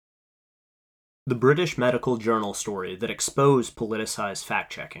the British Medical Journal story that exposed politicized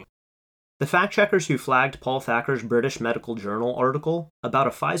fact-checking. The fact-checkers who flagged Paul Thacker's British Medical Journal article about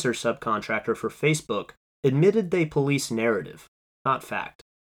a Pfizer subcontractor for Facebook admitted they policed narrative, not fact.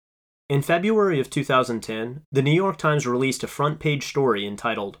 In February of 2010, the New York Times released a front-page story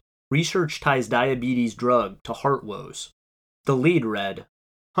entitled, "Research Ties Diabetes Drug to Heart Woes." The lead read,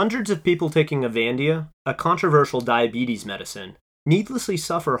 "Hundreds of people taking Avandia, a controversial diabetes medicine, needlessly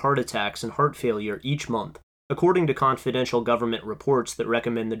suffer heart attacks and heart failure each month, according to confidential government reports that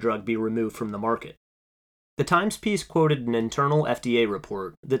recommend the drug be removed from the market." The Times piece quoted an internal FDA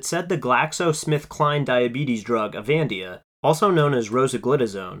report that said the GlaxoSmithKline diabetes drug Avandia, also known as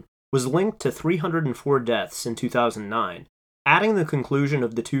rosiglitazone, was linked to 304 deaths in 2009, adding the conclusion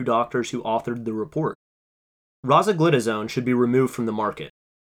of the two doctors who authored the report. Rosiglitazone should be removed from the market.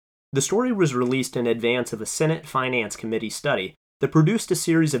 The story was released in advance of a Senate Finance Committee study that produced a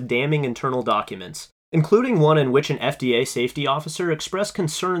series of damning internal documents, including one in which an FDA safety officer expressed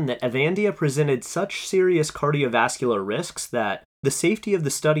concern that Avandia presented such serious cardiovascular risks that the safety of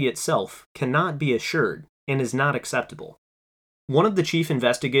the study itself cannot be assured and is not acceptable. One of the chief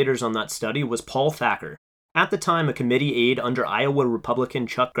investigators on that study was Paul Thacker, at the time a committee aide under Iowa Republican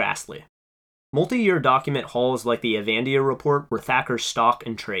Chuck Grassley. Multi-year document hauls like the Avandia report were Thacker's stock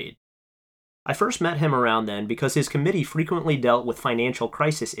and trade. I first met him around then because his committee frequently dealt with financial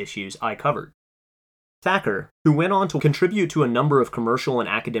crisis issues I covered. Thacker, who went on to contribute to a number of commercial and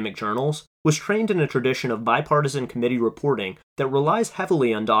academic journals, was trained in a tradition of bipartisan committee reporting that relies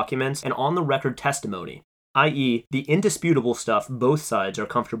heavily on documents and on-the-record testimony, i.e., the indisputable stuff both sides are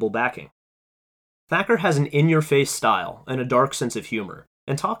comfortable backing. Thacker has an in-your-face style and a dark sense of humor,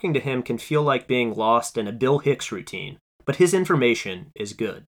 and talking to him can feel like being lost in a Bill Hicks routine, but his information is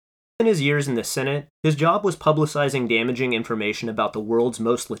good. In his years in the Senate, his job was publicizing damaging information about the world's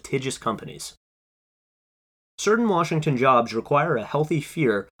most litigious companies. Certain Washington jobs require a healthy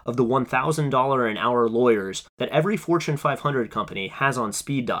fear of the $1,000 an hour lawyers that every Fortune 500 company has on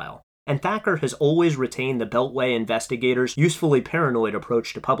speed dial, and Thacker has always retained the Beltway investigator's usefully paranoid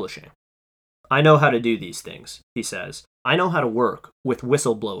approach to publishing. "I know how to do these things," he says. "I know how to work with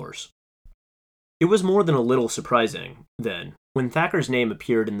whistleblowers." It was more than a little surprising, then, when Thacker's name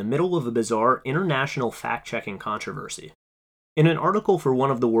appeared in the middle of a bizarre international fact-checking controversy. In an article for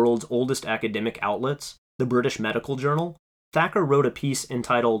one of the world's oldest academic outlets, the British Medical Journal, Thacker wrote a piece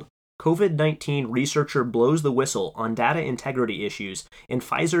entitled, "COVID-19 Researcher Blows the Whistle on Data Integrity Issues in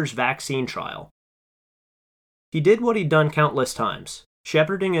Pfizer's Vaccine Trial." He did what he'd done countless times,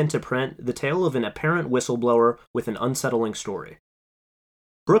 shepherding into print the tale of an apparent whistleblower with an unsettling story.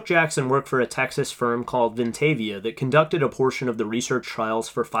 Brooke Jackson worked for a Texas firm called Ventavia that conducted a portion of the research trials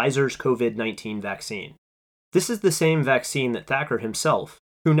for Pfizer's COVID-19 vaccine. This is the same vaccine that Thacker himself,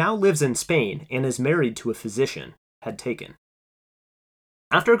 who now lives in Spain and is married to a physician, had taken.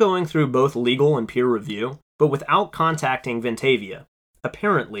 After going through both legal and peer review, but without contacting Ventavia,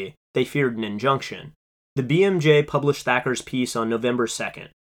 apparently they feared an injunction, the BMJ published Thacker's piece on November 2nd,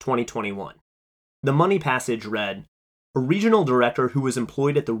 2021. The money passage read, "A regional director who was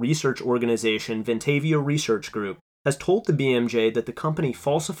employed at the research organization Ventavia Research Group has told the BMJ that the company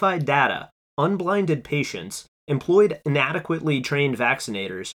falsified data, unblinded patients, employed inadequately trained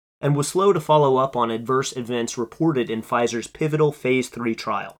vaccinators, and was slow to follow up on adverse events reported in Pfizer's pivotal Phase 3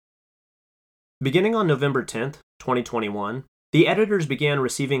 trial." Beginning on November 10th, 2021, the editors began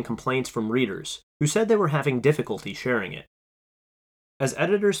receiving complaints from readers who said they were having difficulty sharing it. As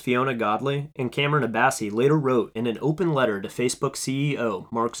editors Fiona Godley and Cameron Abbasi later wrote in an open letter to Facebook CEO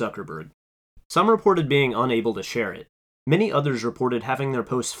Mark Zuckerberg, some reported being unable to share it. Many others reported having their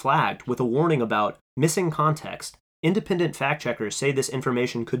posts flagged with a warning about missing context. Independent fact-checkers say this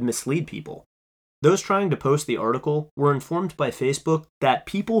information could mislead people. Those trying to post the article were informed by Facebook that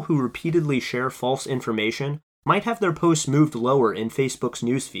people who repeatedly share false information might have their posts moved lower in Facebook's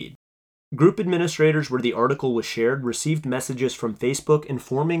newsfeed. Group administrators where the article was shared received messages from Facebook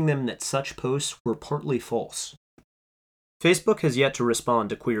informing them that such posts were partly false. Facebook has yet to respond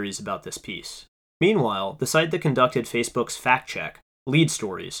to queries about this piece. Meanwhile, the site that conducted Facebook's fact check, Lead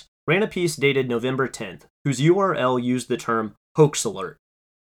Stories, ran a piece dated November 10th, whose URL used the term hoax alert.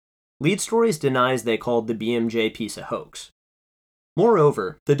 Lead Stories denies they called the BMJ piece a hoax.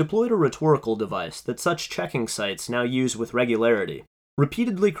 Moreover, they deployed a rhetorical device that such checking sites now use with regularity,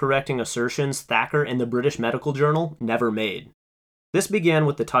 repeatedly correcting assertions Thacker and the British Medical Journal never made. This began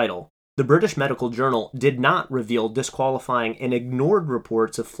with the title, "The British Medical Journal did not reveal disqualifying and ignored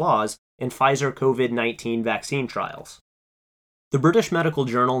reports of flaws in Pfizer COVID-19 vaccine trials." The British Medical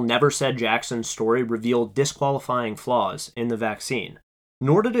Journal never said Jackson's story revealed disqualifying flaws in the vaccine.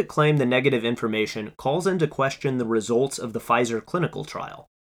 Nor did it claim the negative information calls into question the results of the Pfizer clinical trial.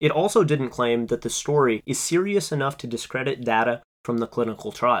 It also didn't claim that the story is serious enough to discredit data from the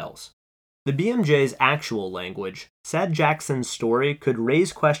clinical trials. The BMJ's actual language said Jackson's story could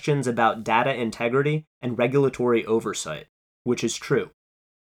raise questions about data integrity and regulatory oversight, which is true.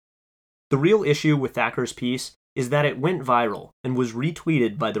 The real issue with Thacker's piece is that it went viral and was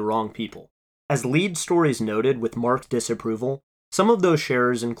retweeted by the wrong people. As Lead Stories noted with marked disapproval, some of those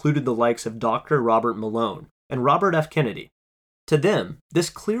sharers included the likes of Dr. Robert Malone and Robert F. Kennedy. To them, this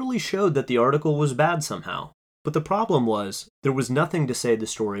clearly showed that the article was bad somehow, but the problem was there was nothing to say the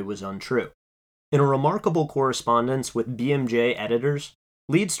story was untrue. In a remarkable correspondence with BMJ editors,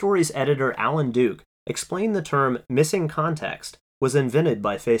 Lead Stories editor Alan Duke explained the term missing context was invented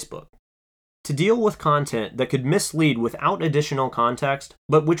by Facebook. To deal with content that could mislead without additional context,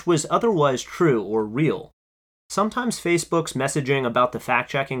 but which was otherwise true or real. Sometimes Facebook's messaging about the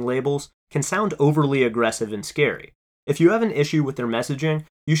fact-checking labels can sound overly aggressive and scary. If you have an issue with their messaging,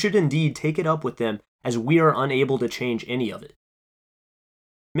 you should indeed take it up with them, as we are unable to change any of it.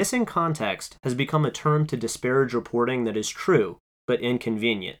 Missing context has become a term to disparage reporting that is true, but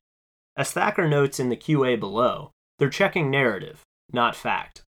inconvenient. As Thacker notes in the QA below, they're checking narrative, not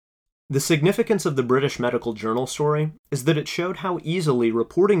fact. The significance of the British Medical Journal story is that it showed how easily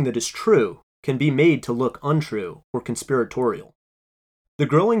reporting that is true can be made to look untrue or conspiratorial. The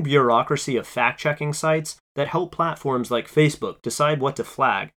growing bureaucracy of fact-checking sites that help platforms like Facebook decide what to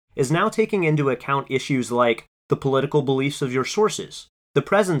flag is now taking into account issues like the political beliefs of your sources, the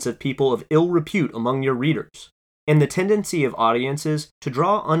presence of people of ill repute among your readers, and the tendency of audiences to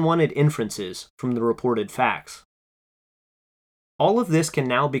draw unwanted inferences from the reported facts. All of this can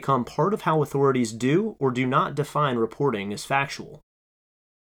now become part of how authorities do or do not define reporting as factual.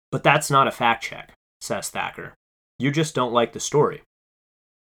 But that's not a fact check, says Thacker. You just don't like the story.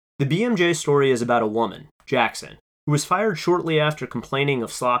 The BMJ story is about a woman, Jackson, who was fired shortly after complaining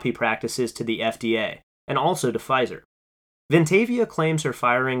of sloppy practices to the FDA and also to Pfizer. Ventavia claims her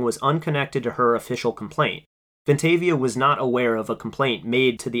firing was unconnected to her official complaint. Ventavia was not aware of a complaint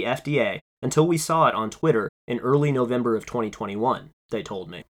made to the FDA until we saw it on Twitter in early November of 2021, they told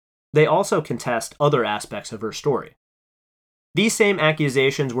me. They also contest other aspects of her story. These same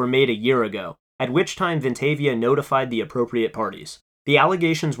accusations were made a year ago, at which time Ventavia notified the appropriate parties. The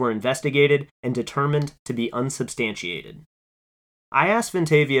allegations were investigated and determined to be unsubstantiated. I asked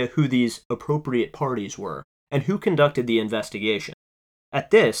Ventavia who these appropriate parties were and who conducted the investigation.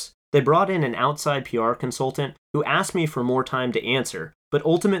 At this, they brought in an outside PR consultant who asked me for more time to answer, but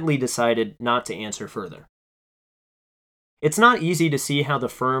ultimately decided not to answer further. It's not easy to see how the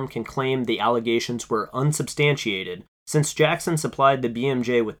firm can claim the allegations were unsubstantiated, since Jackson supplied the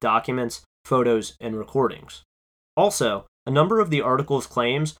BMJ with documents, photos, and recordings. Also, a number of the article's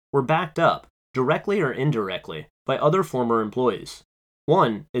claims were backed up, directly or indirectly, by other former employees.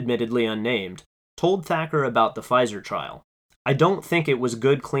 One, admittedly unnamed, told Thacker about the Pfizer trial. I don't think it was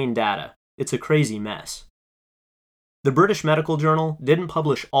good, clean data. It's a crazy mess. The British Medical Journal didn't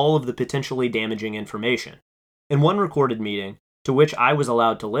publish all of the potentially damaging information. In one recorded meeting, to which I was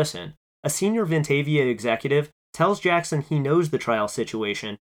allowed to listen, a senior Ventavia executive tells Jackson he knows the trial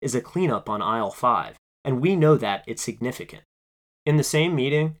situation is a cleanup on aisle 5, and we know that it's significant. In the same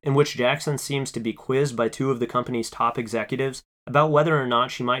meeting, in which Jackson seems to be quizzed by two of the company's top executives about whether or not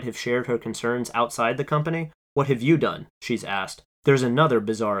she might have shared her concerns outside the company, "What have you done?" she's asked. There's another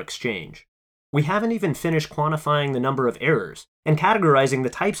bizarre exchange. "We haven't even finished quantifying the number of errors and categorizing the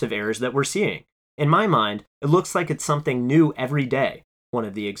types of errors that we're seeing. In my mind, it looks like it's something new every day," one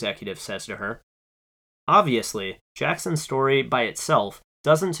of the executives says to her. Obviously, Jackson's story by itself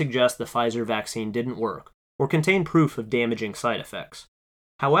doesn't suggest the Pfizer vaccine didn't work or contain proof of damaging side effects.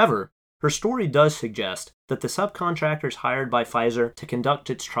 However, her story does suggest that the subcontractors hired by Pfizer to conduct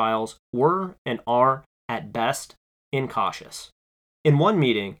its trials were and are, at best, incautious. In one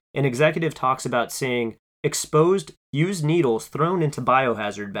meeting, an executive talks about seeing exposed, used needles thrown into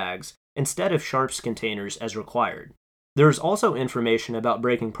biohazard bags instead of sharps containers as required. There is also information about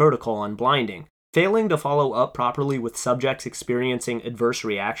breaking protocol on blinding, failing to follow up properly with subjects experiencing adverse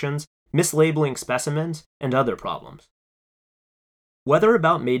reactions, mislabeling specimens, and other problems. Whether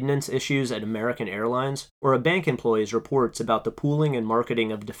about maintenance issues at American Airlines or a bank employee's reports about the pooling and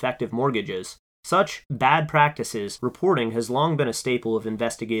marketing of defective mortgages, such bad practices reporting has long been a staple of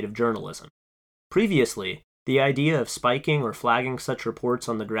investigative journalism. Previously, the idea of spiking or flagging such reports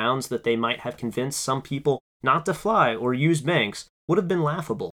on the grounds that they might have convinced some people not to fly or use banks would have been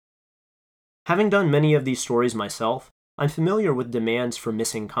laughable. Having done many of these stories myself, I'm familiar with demands for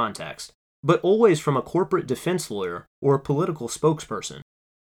missing context, but always from a corporate defense lawyer or a political spokesperson.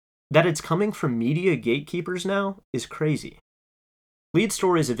 That it's coming from media gatekeepers now is crazy. Lead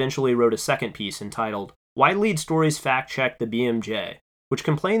Stories eventually wrote a second piece entitled, "Why Lead Stories Fact-Check the BMJ?" which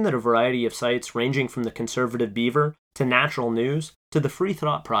complained that a variety of sites ranging from the Conservative Beaver to Natural News to the Free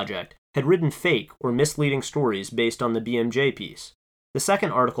Thought Project had written fake or misleading stories based on the BMJ piece. The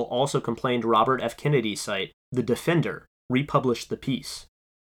second article also complained Robert F. Kennedy's site, The Defender, republished the piece.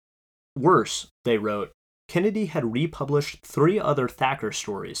 Worse, they wrote, Kennedy had republished 3 other Thacker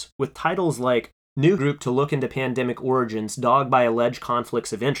stories with titles like New Group to Look into Pandemic Origins Dogged by Alleged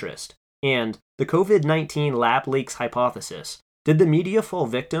Conflicts of Interest and The COVID-19 Lab Leaks Hypothesis. Did the media fall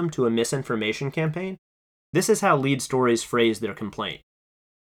victim to a misinformation campaign? This is how Lead Stories phrased their complaint.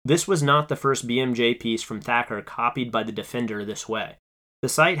 This was not the first BMJ piece from Thacker copied by The Defender this way. The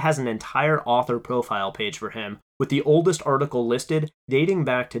site has an entire author profile page for him, with the oldest article listed dating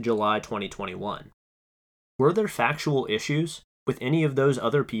back to July 2021. Were there factual issues with any of those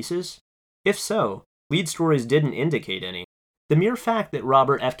other pieces? If so, Lead Stories didn't indicate any. The mere fact that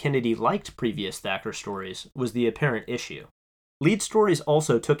Robert F. Kennedy liked previous Thacker stories was the apparent issue. Lead Stories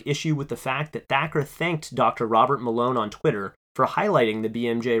also took issue with the fact that Thacker thanked Dr. Robert Malone on Twitter for highlighting the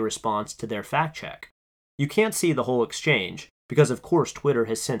BMJ response to their fact check. You can't see the whole exchange, because of course Twitter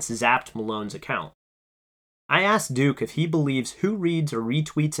has since zapped Malone's account. I asked Duke if he believes who reads or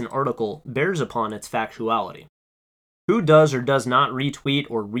retweets an article bears upon its factuality. Who does or does not retweet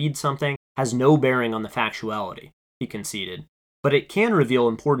or read something has no bearing on the factuality, he conceded, but it can reveal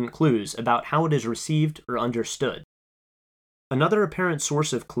important clues about how it is received or understood. Another apparent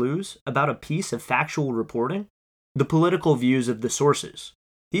source of clues about a piece of factual reporting? The political views of the sources.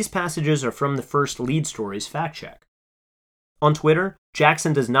 These passages are from the first Lead Stories fact check. On Twitter,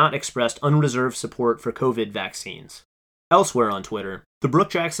 Jackson does not express unreserved support for COVID vaccines. Elsewhere on Twitter, the Brooke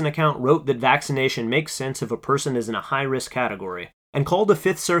Jackson account wrote that vaccination makes sense if a person is in a high-risk category, and called the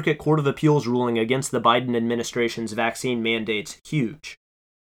Fifth Circuit Court of Appeals ruling against the Biden administration's vaccine mandates huge.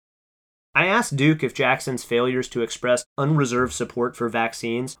 I asked Duke if Jackson's failures to express unreserved support for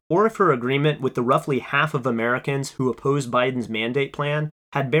vaccines, or if her agreement with the roughly half of Americans who oppose Biden's mandate plan,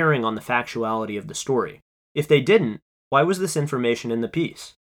 had bearing on the factuality of the story. If they didn't, why was this information in the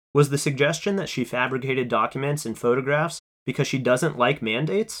piece? Was the suggestion that she fabricated documents and photographs because she doesn't like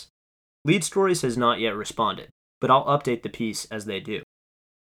mandates? Lead Stories has not yet responded, but I'll update the piece as they do.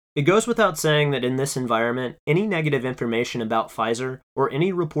 It goes without saying that in this environment, any negative information about Pfizer or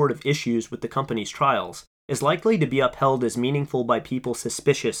any report of issues with the company's trials is likely to be upheld as meaningful by people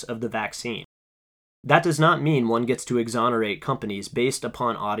suspicious of the vaccine. That does not mean one gets to exonerate companies based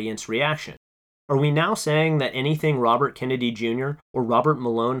upon audience reaction. Are we now saying that anything Robert Kennedy Jr. or Robert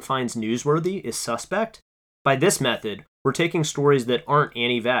Malone finds newsworthy is suspect? By this method, we're taking stories that aren't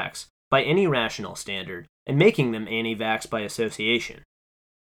anti-vax by any rational standard and making them anti-vax by association.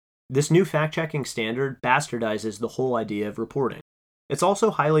 This new fact-checking standard bastardizes the whole idea of reporting. It's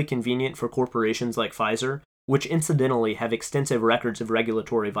also highly convenient for corporations like Pfizer, which incidentally have extensive records of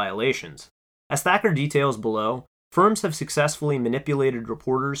regulatory violations. As Thacker details below, firms have successfully manipulated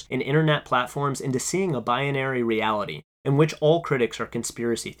reporters and internet platforms into seeing a binary reality in which all critics are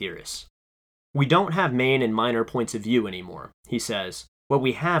conspiracy theorists. We don't have main and minor points of view anymore, he says. What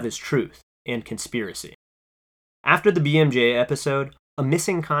we have is truth and conspiracy. After the BMJ episode, a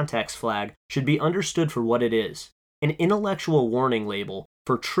missing context flag should be understood for what it is, an intellectual warning label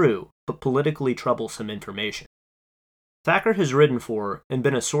for true but politically troublesome information. Thacker has written for, and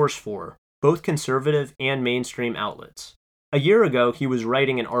been a source for, both conservative and mainstream outlets. A year ago, he was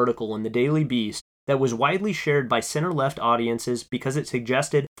writing an article in the Daily Beast that was widely shared by center-left audiences because it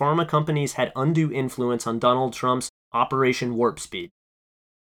suggested pharma companies had undue influence on Donald Trump's Operation Warp Speed.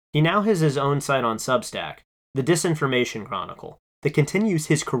 He now has his own site on Substack, The Disinformation Chronicle, that continues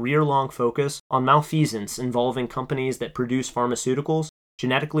his career-long focus on malfeasance involving companies that produce pharmaceuticals,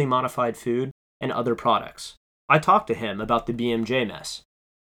 genetically modified food, and other products. I talked to him about the BMJ mess.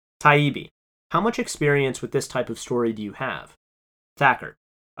 Taibbi, how much experience with this type of story do you have? Thacker,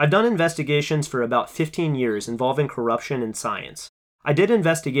 I've done investigations for about 15 years involving corruption in science. I did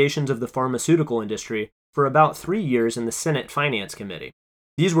investigations of the pharmaceutical industry for about 3 years in the Senate Finance Committee.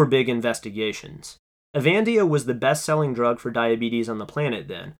 These were big investigations. Avandia was the best-selling drug for diabetes on the planet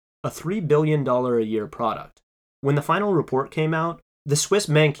then, a $3 billion a year product. When the final report came out, the Swiss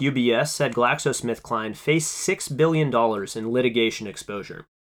bank UBS said GlaxoSmithKline faced $6 billion in litigation exposure.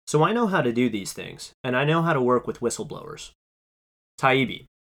 So I know how to do these things, and I know how to work with whistleblowers. Taibbi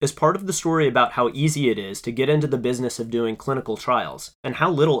is part of the story about how easy it is to get into the business of doing clinical trials, and how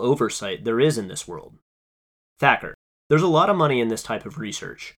little oversight there is in this world. Thacker, there's a lot of money in this type of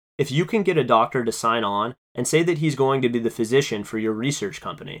research. If you can get a doctor to sign on and say that he's going to be the physician for your research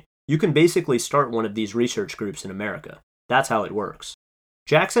company, You can basically start one of these research groups in America. That's how it works.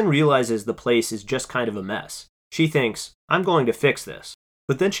 Jackson realizes the place is just kind of a mess. She thinks, I'm going to fix this.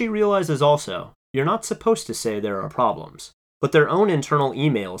 But then she realizes also, you're not supposed to say there are problems. But their own internal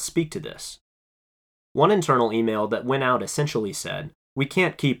emails speak to this. One internal email that went out essentially said, we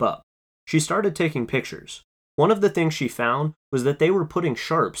can't keep up. She started taking pictures. One of the things she found was that they were putting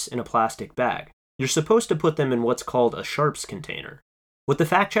sharps in a plastic bag. You're supposed to put them in what's called a sharps container. What the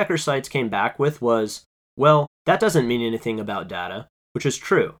fact-checker sites came back with was, well, that doesn't mean anything about data, which is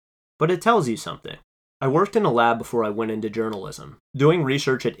true, but it tells you something. I worked in a lab before I went into journalism, doing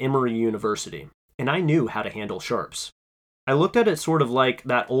research at Emory University, and I knew how to handle sharps. I looked at it sort of like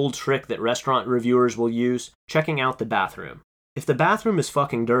that old trick that restaurant reviewers will use, checking out the bathroom. If the bathroom is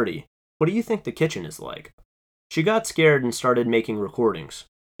fucking dirty, what do you think the kitchen is like? She got scared and started making recordings.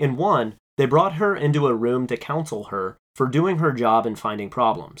 In one, they brought her into a room to counsel her for doing her job and finding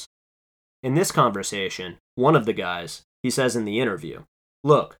problems. In this conversation, one of the guys, he says in the interview,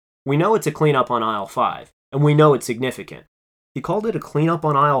 look, we know it's a cleanup on aisle 5, and we know it's significant. He called it a cleanup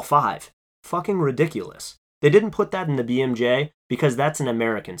on aisle 5. Fucking ridiculous. They didn't put that in the BMJ because that's an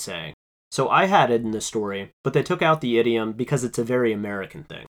American saying. So I had it in the story, but they took out the idiom because it's a very American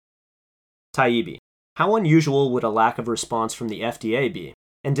thing. Taibbi. How unusual would a lack of response from the FDA be?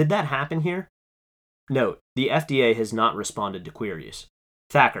 And did that happen here? Note, the FDA has not responded to queries.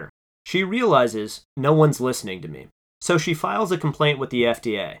 Thacker. She realizes no one's listening to me. So she files a complaint with the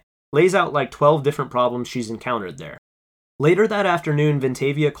FDA, lays out like 12 different problems she's encountered there. Later that afternoon,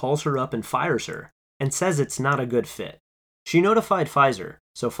 Ventavia calls her up and fires her, and says it's not a good fit. She notified Pfizer,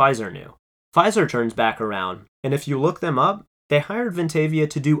 so Pfizer knew. Pfizer turns back around, and if you look them up, they hired Ventavia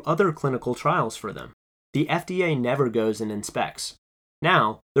to do other clinical trials for them. The FDA never goes and inspects.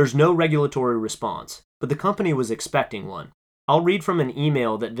 Now, there's no regulatory response, but the company was expecting one. I'll read from an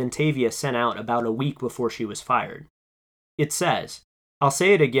email that Ventavia sent out about a week before she was fired. It says, I'll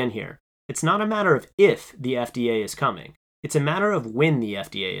say it again here, it's not a matter of if the FDA is coming, it's a matter of when the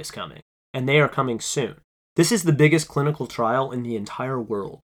FDA is coming, and they are coming soon. This is the biggest clinical trial in the entire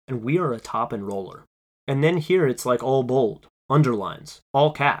world, and we are a top enroller. And then here it's like all bold, underlines,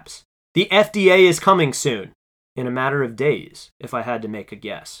 all caps. The FDA is coming soon, in a matter of days, if I had to make a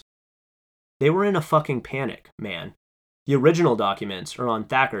guess. They were in a fucking panic, man. The original documents are on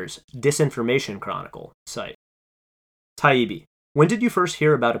Thacker's Disinformation Chronicle site. Taibbi. When did you first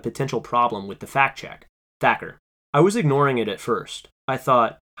hear about a potential problem with the fact check? Thacker. I was ignoring it at first. I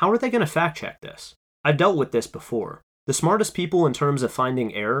thought, how are they going to fact check this? I've dealt with this before. The smartest people in terms of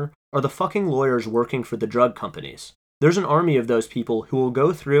finding error are the fucking lawyers working for the drug companies. There's an army of those people who will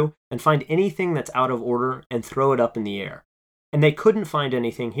go through and find anything that's out of order and throw it up in the air. And they couldn't find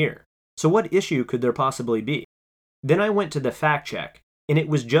anything here. So what issue could there possibly be? Then I went to the fact check, and it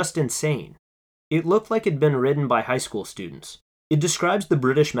was just insane. It looked like it'd been written by high school students. It describes the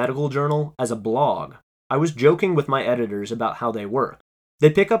British Medical Journal as a blog. I was joking with my editors about how they work. They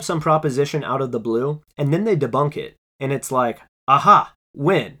pick up some proposition out of the blue, and then they debunk it. And it's like, aha,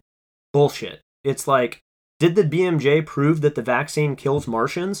 when? Bullshit. It's like, did the BMJ prove that the vaccine kills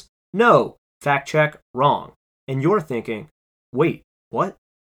Martians? No. Fact check, wrong. And you're thinking, wait, what?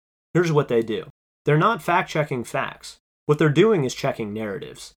 Here's what they do. They're not fact-checking facts. What they're doing is checking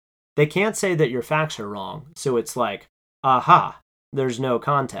narratives. They can't say that your facts are wrong, so it's like, aha, there's no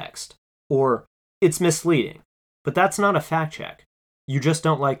context. Or, it's misleading. But that's not a fact check. You just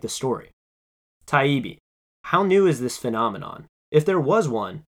don't like the story. Taibbi. How new is this phenomenon? If there was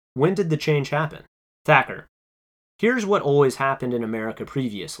one, when did the change happen? Thacker. Here's what always happened in America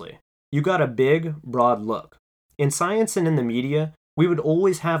previously. You got a big, broad look. In science and in the media, we would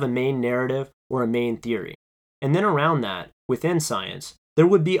always have a main narrative or a main theory. And then around that, within science, there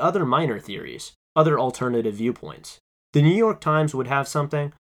would be other minor theories, other alternative viewpoints. The New York Times would have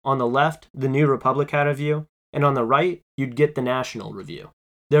something. On the left, the New Republic had a view. And on the right, you'd get the National Review.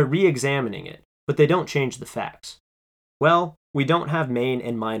 They're re-examining it, but they don't change the facts. Well, we don't have main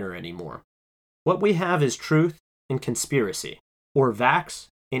and minor anymore. What we have is truth and conspiracy, or vax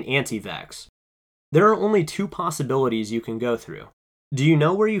and anti-vax. There are only two possibilities you can go through. Do you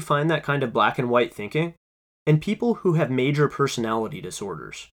know where you find that kind of black and white thinking? In people who have major personality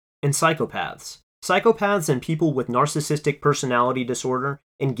disorders. In psychopaths. Psychopaths and people with narcissistic personality disorder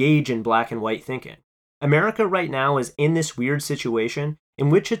engage in black and white thinking. America right now is in this weird situation in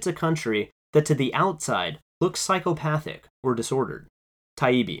which it's a country that to the outside looks psychopathic or disordered.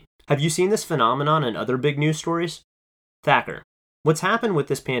 Taibbi. Have you seen this phenomenon in other big news stories? Thacker. What's happened with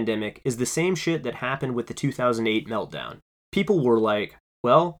this pandemic is the same shit that happened with the 2008 meltdown. People were like,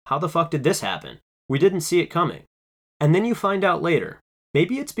 well, how the fuck did this happen? We didn't see it coming. And then you find out later,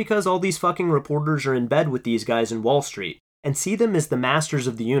 Maybe it's because all these fucking reporters are in bed with these guys in Wall Street and see them as the masters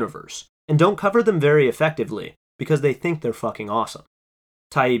of the universe, and don't cover them very effectively because they think they're fucking awesome.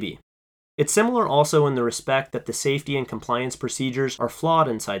 Taibbi. It's similar also in the respect that the safety and compliance procedures are flawed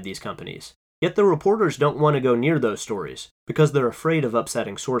inside these companies, yet the reporters don't want to go near those stories because they're afraid of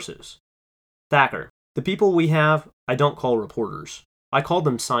upsetting sources. Thacker. The people we have, I don't call reporters. I call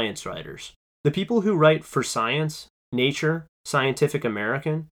them science writers. The people who write for Science, Nature, Scientific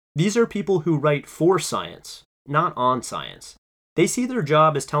American, these are people who write for science, not on science. They see their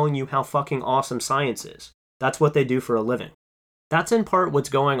job as telling you how fucking awesome science is. That's what they do for a living. That's in part what's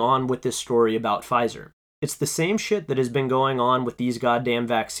going on with this story about Pfizer. It's the same shit that has been going on with these goddamn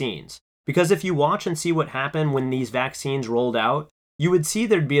vaccines. Because if you watch and see what happened when these vaccines rolled out, you would see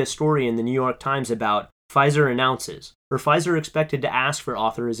there'd be a story in the New York Times about Pfizer announces, or Pfizer expected to ask for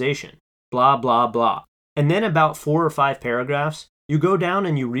authorization, blah blah blah. And then about 4 or 5 paragraphs, you go down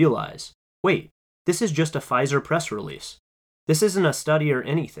and you realize, wait, this is just a Pfizer press release. This isn't a study or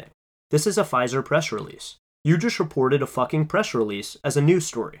anything. This is a Pfizer press release. You just reported a fucking press release as a news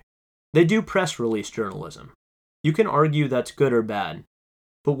story. They do press release journalism. You can argue that's good or bad.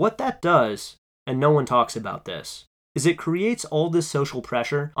 But what that does, and no one talks about this, is it creates all this social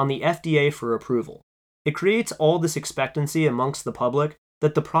pressure on the FDA for approval. It creates all this expectancy amongst the public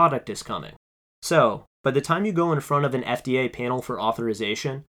that the product is coming. So, by the time you go in front of an FDA panel for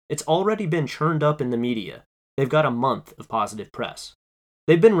authorization, it's already been churned up in the media. They've got a month of positive press.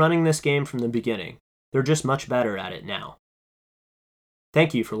 They've been running this game from the beginning. They're just much better at it now.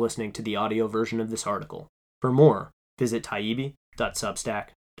 Thank you for listening to the audio version of this article. For more, visit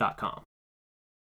taibbi.substack.com.